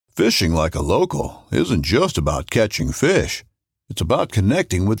Fishing like a local isn't just about catching fish. It's about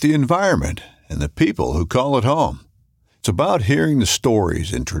connecting with the environment and the people who call it home. It's about hearing the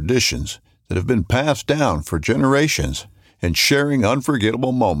stories and traditions that have been passed down for generations and sharing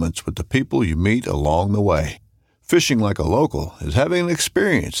unforgettable moments with the people you meet along the way. Fishing like a local is having an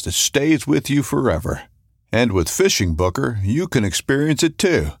experience that stays with you forever. And with Fishing Booker, you can experience it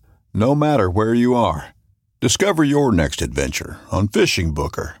too, no matter where you are. Discover your next adventure on Fishing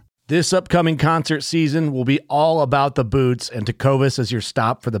Booker. This upcoming concert season will be all about the boots, and Tecovas is your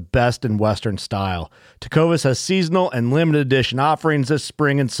stop for the best in Western style. Tecovas has seasonal and limited edition offerings this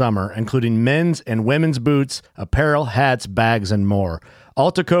spring and summer, including men's and women's boots, apparel, hats, bags, and more.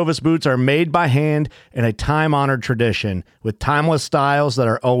 All Tecovas boots are made by hand in a time-honored tradition with timeless styles that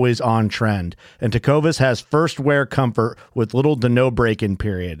are always on trend. And Tecovas has first wear comfort with little to no break-in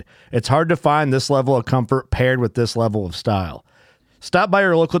period. It's hard to find this level of comfort paired with this level of style. Stop by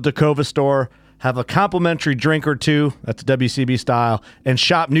your local Tecovas store, have a complimentary drink or two, that's WCB style, and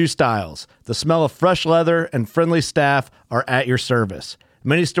shop new styles. The smell of fresh leather and friendly staff are at your service.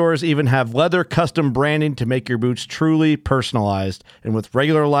 Many stores even have leather custom branding to make your boots truly personalized. And with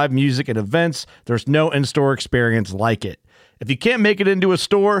regular live music and events, there's no in-store experience like it. If you can't make it into a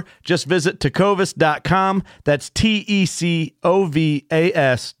store, just visit tecovas.com. That's TECOVAS.com.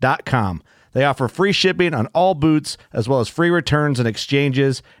 They offer free shipping on all boots, as well as free returns and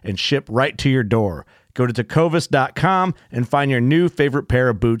exchanges, and ship right to your door. Go to tecovas.com and find your new favorite pair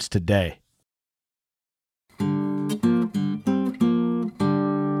of boots today.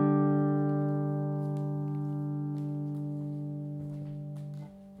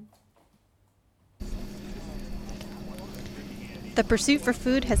 The pursuit for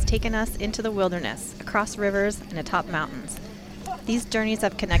food has taken us into the wilderness, across rivers, and atop mountains. These journeys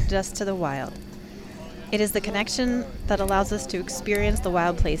have connected us to the wild. It is the connection that allows us to experience the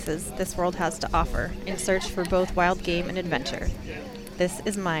wild places this world has to offer in search for both wild game and adventure. This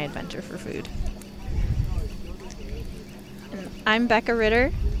is my adventure for food. And I'm Becca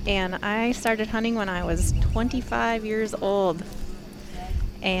Ritter, and I started hunting when I was 25 years old.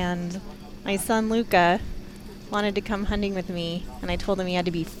 And my son Luca wanted to come hunting with me, and I told him he had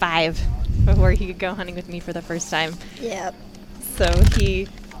to be 5 before he could go hunting with me for the first time. Yep. So he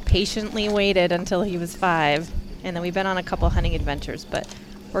patiently waited until he was 5, and then we've been on a couple hunting adventures. But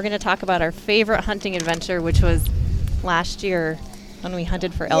we're going to talk about our favorite hunting adventure, which was last year when we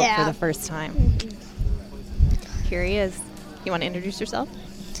hunted for elk for the first time. Mm-hmm. Here he is. You want to introduce yourself?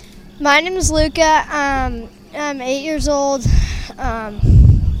 My name is Luca. I'm 8 years old.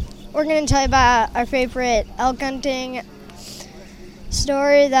 We're going to tell you about our favorite elk hunting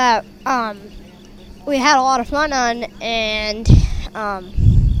story that we had a lot of fun on, and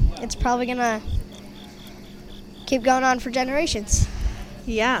it's probably going to keep going on for generations.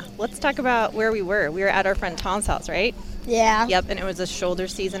 Yeah. Let's talk about where we were. We were at our friend Tom's house, right? Yeah. Yep, and it was a shoulder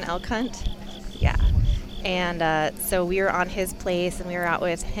season elk hunt. Yeah. And so we were on his place, and we were out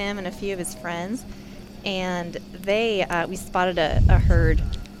with him and a few of his friends, and we spotted a herd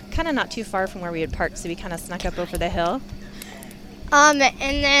kind of not too far from where we had parked, so we kind of snuck up over the hill. And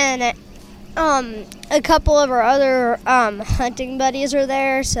then a couple of our other hunting buddies were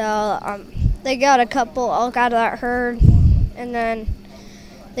there, so they got a couple elk out of that herd, and then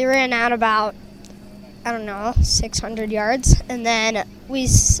they ran out about, 600 yards, and then we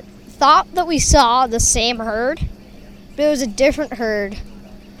thought that we saw the same herd, but it was a different herd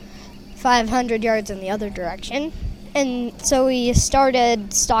 500 yards in the other direction. And so we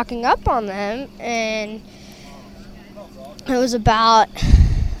started stocking up on them, and it was about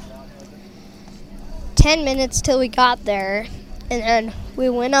 10 minutes till we got there, and then we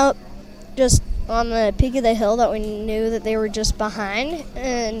went up just on the peak of the hill that we knew that they were just behind,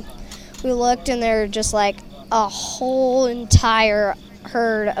 and we looked, and there were just like a whole entire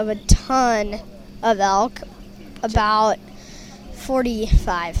herd of a ton of elk, about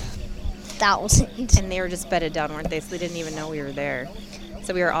 45,000. And they were just bedded down, weren't they? So they didn't even know we were there.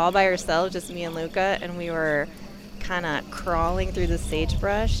 So we were all by ourselves, just me and Luca, and we were kind of crawling through the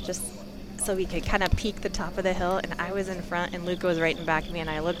sagebrush just so we could kind of peek the top of the hill. And I was in front, and Luca was right in back of me,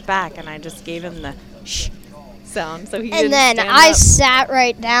 and I looked back, and I just gave him the shh sound. So he didn't stand up. And then I sat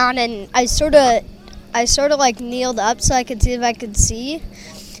right down, and I sort of like kneeled up so I could see if I could see.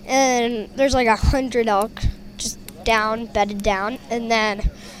 And there's like 100 elk just down, bedded down, and then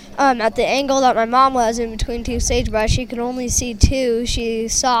at the angle that my mom was in between two sagebrush, she could only see 2. She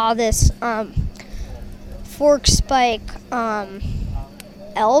saw this fork spike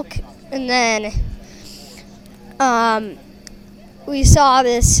elk, and then we saw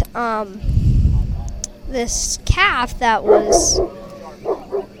this this calf that was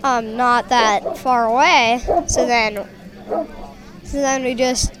not that far away. So then we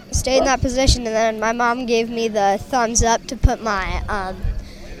just stayed in that position, and then my mom gave me the thumbs up to put my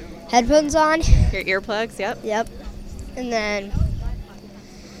headphones on. Your earplugs, yep. Yep. And then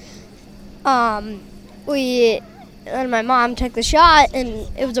my mom took the shot, and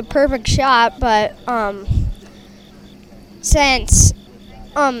it was a perfect shot, but since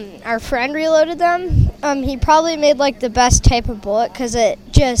our friend reloaded them, he probably made like the best type of bullet, because it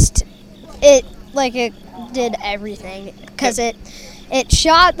did everything, because it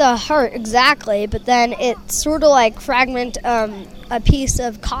shot the heart exactly, but then it sort of like fragmented a piece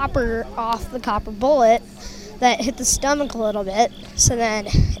of copper off the copper bullet that hit the stomach a little bit, so then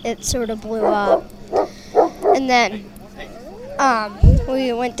it sort of blew up. And then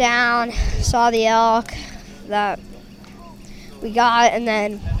we went down, saw the elk that we got, and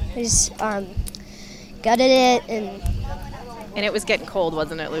then we just gutted it. And it was getting cold,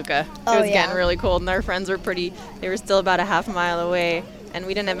 wasn't it, Luca? Oh, it was yeah. getting really cold, and our friends were they were still about a half mile away, and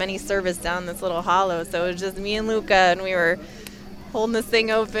we didn't have any service down this little hollow, so it was just me and Luca, and we were holding this thing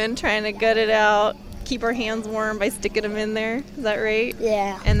open, trying to gut it out, keep our hands warm by sticking them in there. Is that right?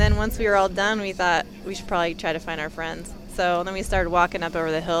 Yeah. And then once we were all done, we thought we should probably try to find our friends. So then we started walking up over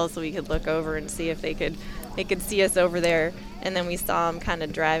the hill so we could look over and see if they could see us over there. And then we saw them kind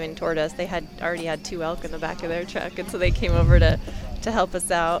of driving toward us. They had already had 2 elk in the back of their truck, and so they came over to help us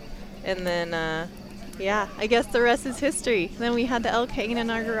out. And then, I guess the rest is history. Then we had the elk hanging in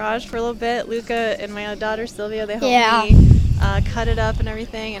our garage for a little bit. Luca and my daughter Sylvia, they helped me cut it up and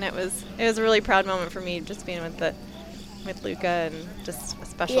everything, and it was a really proud moment for me, just being with Luca, and just a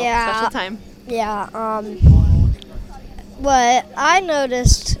special time. Yeah. What I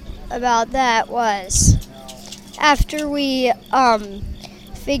noticed about that was, after we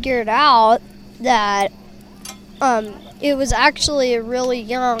figured out that it was actually a really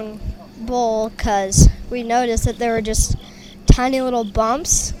young bull, because we noticed that there were just tiny little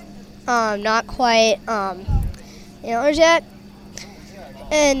bumps, not quite antlers yet.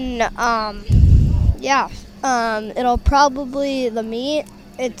 And it'll probably, the meat,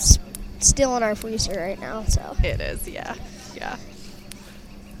 it's still in our freezer right now, so. It is, yeah.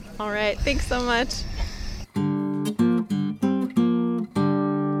 All right, thanks so much.